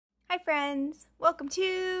Hi friends, welcome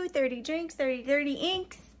to 30 Drinks, 30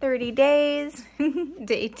 Inks, 30 Days,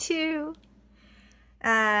 day 2.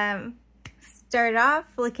 Started off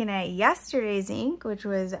looking at yesterday's ink, which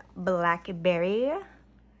was Blackberry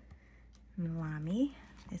and Lamy.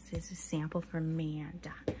 This is a sample from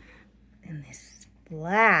Amanda. And this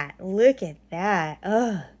splat, look at that.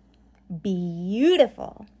 Oh,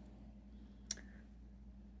 beautiful.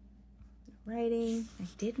 Writing, I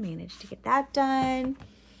did manage to get that done.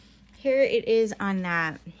 Here it is on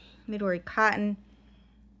that Midori cotton.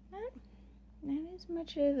 Not as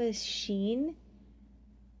much of a sheen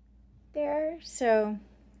there, so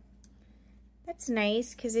that's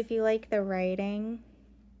nice because if you like the writing,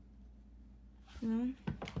 and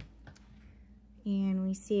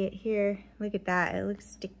we see it here. Look at that, it looks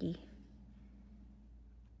sticky,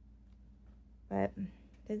 but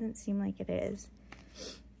doesn't seem like it is.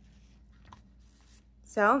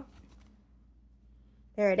 So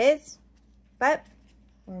there it is, but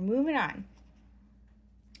we're moving on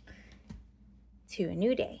to a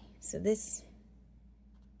new day. So this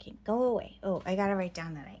can go away. Oh, I gotta write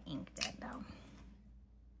down that I inked it though.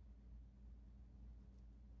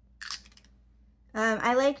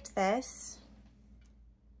 I liked this.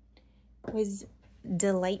 It was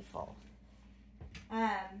delightful.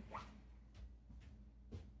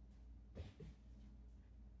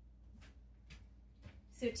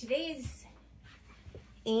 So today's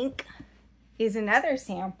ink is another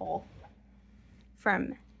sample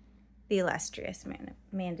from the illustrious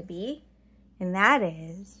Amanda B, and that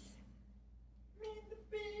is Amanda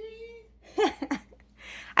B.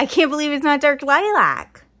 I can't believe it's not dark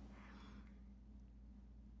lilac.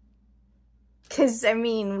 Because, I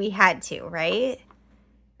mean, we had to, right?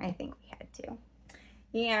 I think we had to.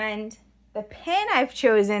 And the pen I've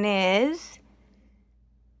chosen is,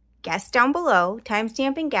 guess down below,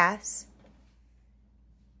 timestamp and guess.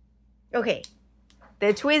 Okay, the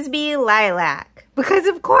TWSBI Lilac, because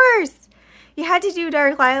of course you had to do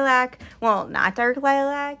dark lilac. Well, not dark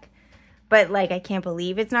lilac, but like I can't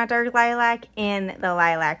believe it's not dark lilac in the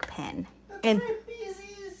lilac pen. And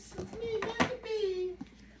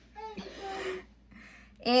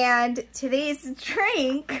today's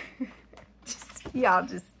drink, y'all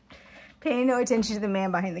just pay no attention to the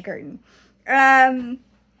man behind the curtain,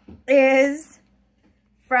 is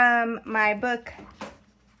from my book,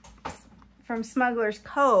 from Smuggler's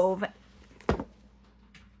Cove,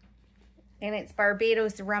 and it's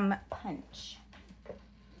Barbados Rum Punch.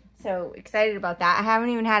 So excited about that. I haven't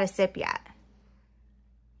even had a sip yet.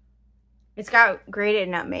 It's got grated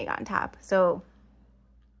nutmeg on top. So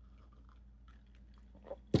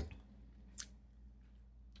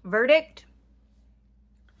verdict,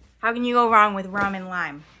 how can you go wrong with rum and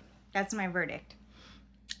lime? That's my verdict.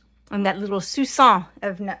 And that little soupçon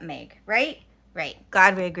of nutmeg, right? Right,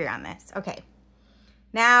 glad we agree on this. Okay,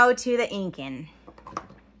 now to the inking.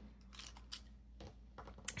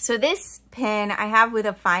 So this pen I have with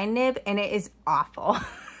a fine nib, and it is awful.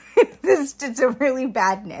 It's a really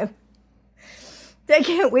bad nib. I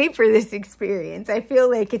can't wait for this experience. I feel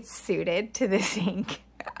like it's suited to this ink.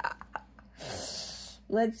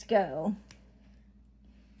 Let's go.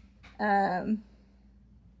 Let's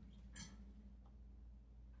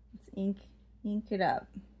ink it up.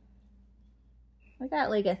 I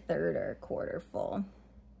got like a third or a quarter full.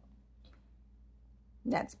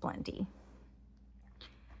 That's plenty.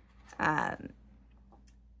 Am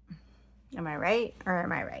I right or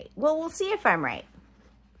am I right? Well, we'll see if I'm right,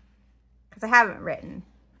 because I haven't written.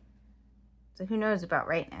 So who knows about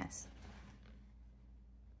rightness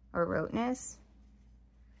or roteness?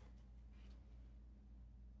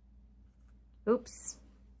 Oops.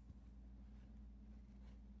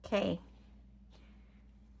 Okay.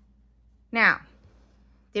 Now,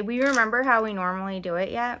 did we remember how we normally do it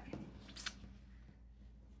yet?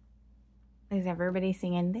 Is everybody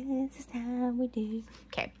singing, "This is how we do"?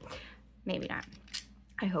 Okay, maybe not.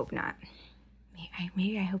 I hope not.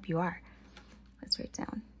 Maybe I hope you are. Let's write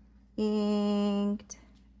down. Inked.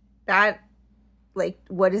 That, like,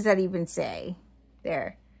 what does that even say?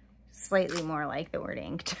 There. Slightly more like the word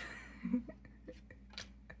inked.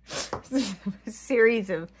 A series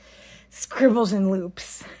of scribbles and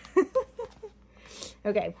loops.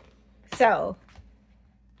 Okay, so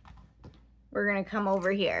we're gonna come over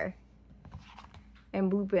here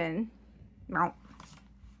and bloop in.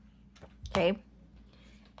 Okay,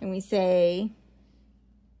 and we say,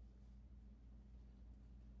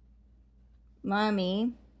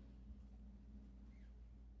 "Mommy,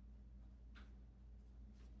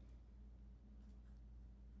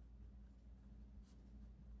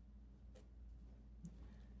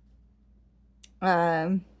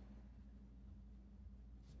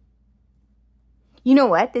 You know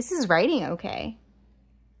what? This is writing okay.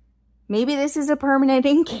 Maybe this is a permanent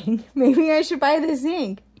inking. Maybe I should buy this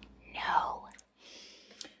ink. No.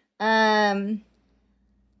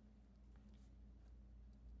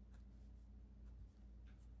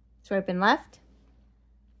 Swipe and left.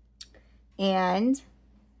 And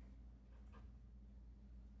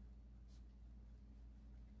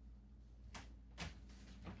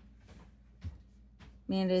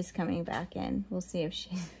Amanda's coming back in. We'll see if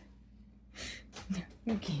she...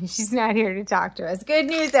 Okay, she's not here to talk to us. Good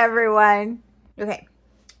news, everyone. Okay.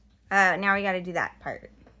 Now we got to do that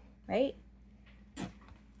part, right?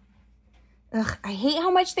 Ugh, I hate how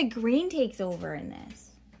much the green takes over in this.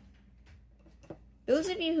 Those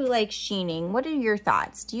of you who like sheening, what are your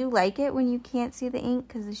thoughts? Do you like it when you can't see the ink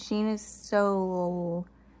because the sheen is so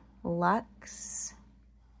luxe?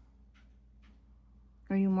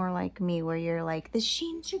 Or are you more like me where you're like, the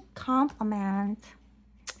sheen should complement?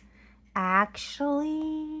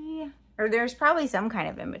 Actually, or there's probably some kind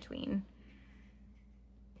of in between.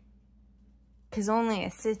 Because only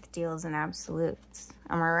a Sith deals in absolutes.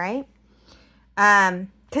 Am I right?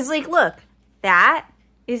 Because like, look, that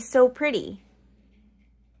is so pretty.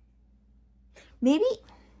 Maybe,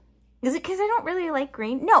 is it because I don't really like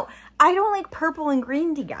green? No, I don't like purple and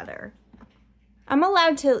green together. I'm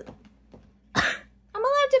allowed to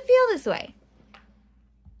feel this way.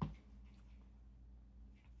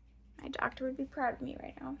 My doctor would be proud of me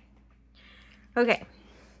right now. Okay,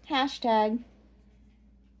 hashtag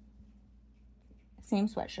same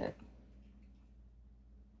sweatshirt.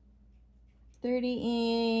 30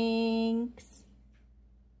 inks,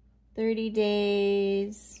 30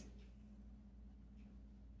 days,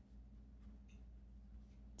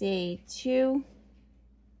 day 2.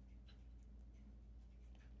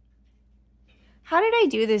 How did I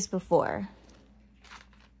do this before?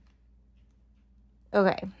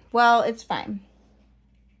 Okay, well, it's fine.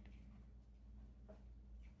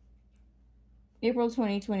 April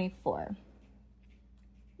 2024.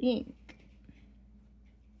 Ink.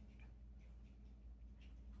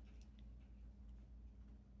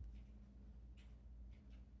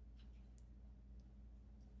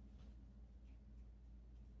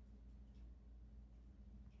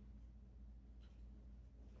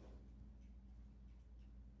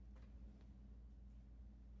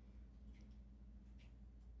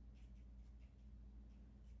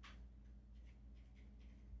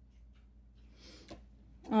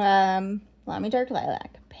 Lamy Dark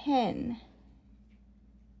Lilac pen.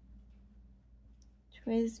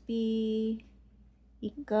 TWSBI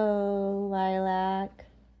Eco Lilac.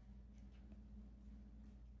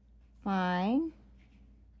 Fine.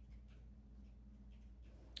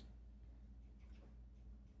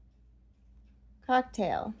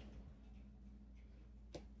 Cocktail.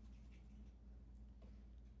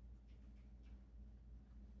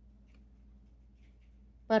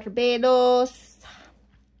 Barbados.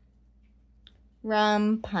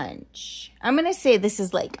 Rum punch. I'm going to say this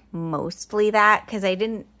is like mostly that because I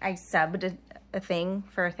subbed a thing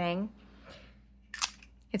for a thing.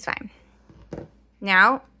 It's fine.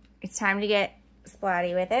 Now it's time to get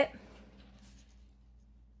splatty with it.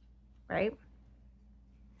 Right?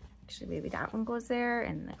 Actually, maybe that one goes there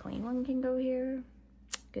and the clean one can go here.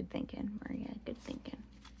 Good thinking, Maria. Good thinking.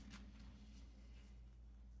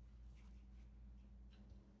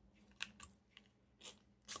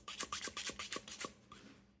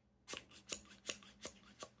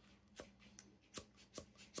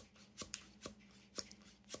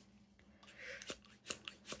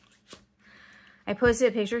 I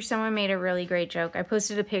posted a picture. Someone made a really great joke. I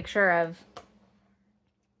posted a picture of,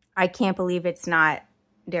 I can't believe it's not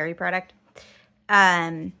dairy product.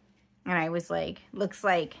 And I was like, looks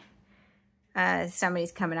like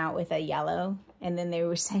somebody's coming out with a yellow. And then they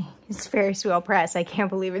were saying, it's Ferris wheel press. I can't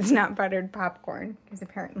believe it's not buttered popcorn. Because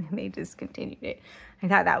apparently they discontinued it. I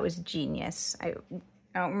thought that was genius. I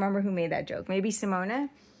don't remember who made that joke. Maybe Simona?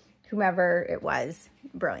 Whomever it was.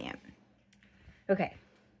 Brilliant. Okay.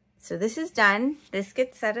 So this is done. This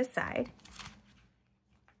gets set aside.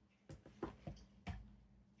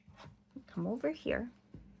 Come over here.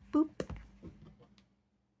 Boop.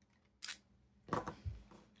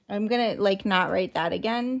 I'm going to like not write that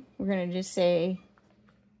again. We're going to just say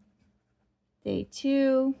day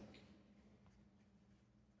 2.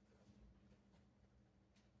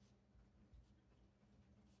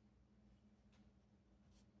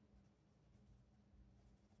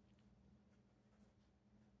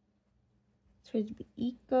 TWSBI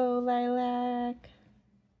Eco Lilac.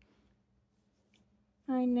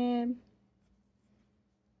 Hi, Nib.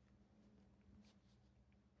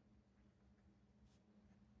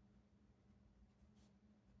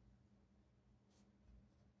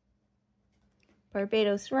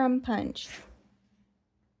 Barbados rum punch.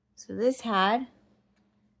 So this had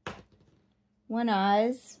 1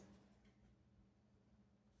 Oz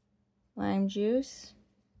lime juice,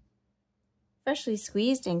 freshly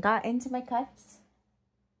squeezed and got into my cuts.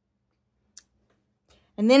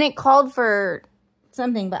 And then it called for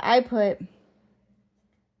something, but I put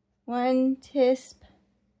 1 tisp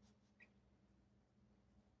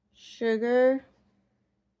sugar,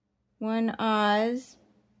 1 Oz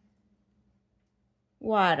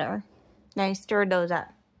water. Now I stirred those up.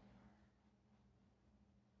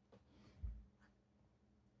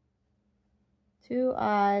 Two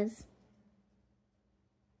Oz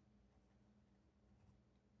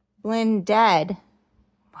blended.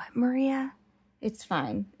 What, Maria? It's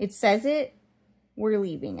fine. It says it. We're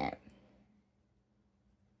leaving it.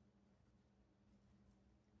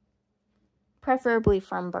 Preferably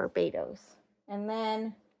from Barbados. And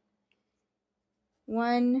then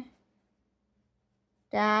 1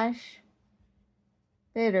 dash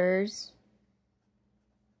bitters,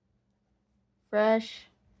 fresh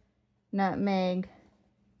nutmeg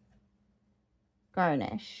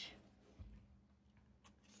garnish.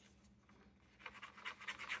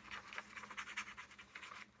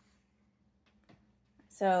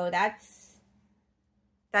 So that's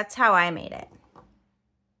how I made it.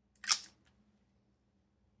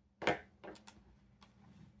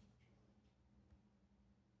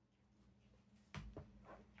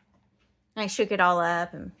 I shook it all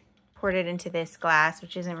up and poured it into this glass,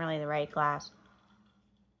 which isn't really the right glass.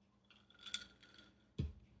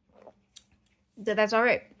 So that's all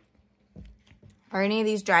right. Are any of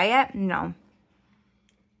these dry yet? No.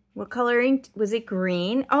 What coloring? Was it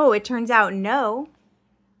green? Oh, it turns out no.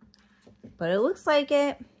 But it looks like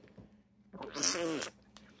it.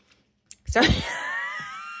 So,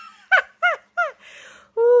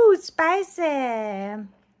 ooh, spicy.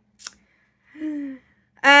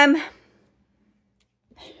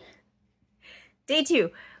 Day 2,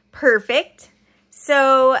 perfect.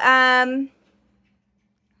 So,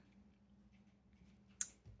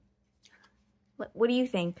 what do you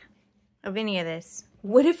think of any of this?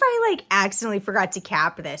 What if I like accidentally forgot to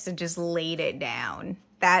cap this and just laid it down?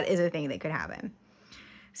 That is a thing that could happen.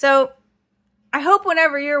 So I hope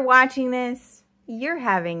whenever you're watching this, you're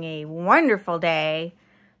having a wonderful day.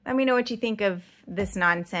 Let me know what you think of this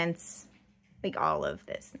nonsense, like all of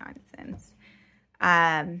this nonsense.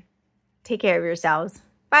 Take care of yourselves.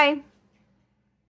 Bye.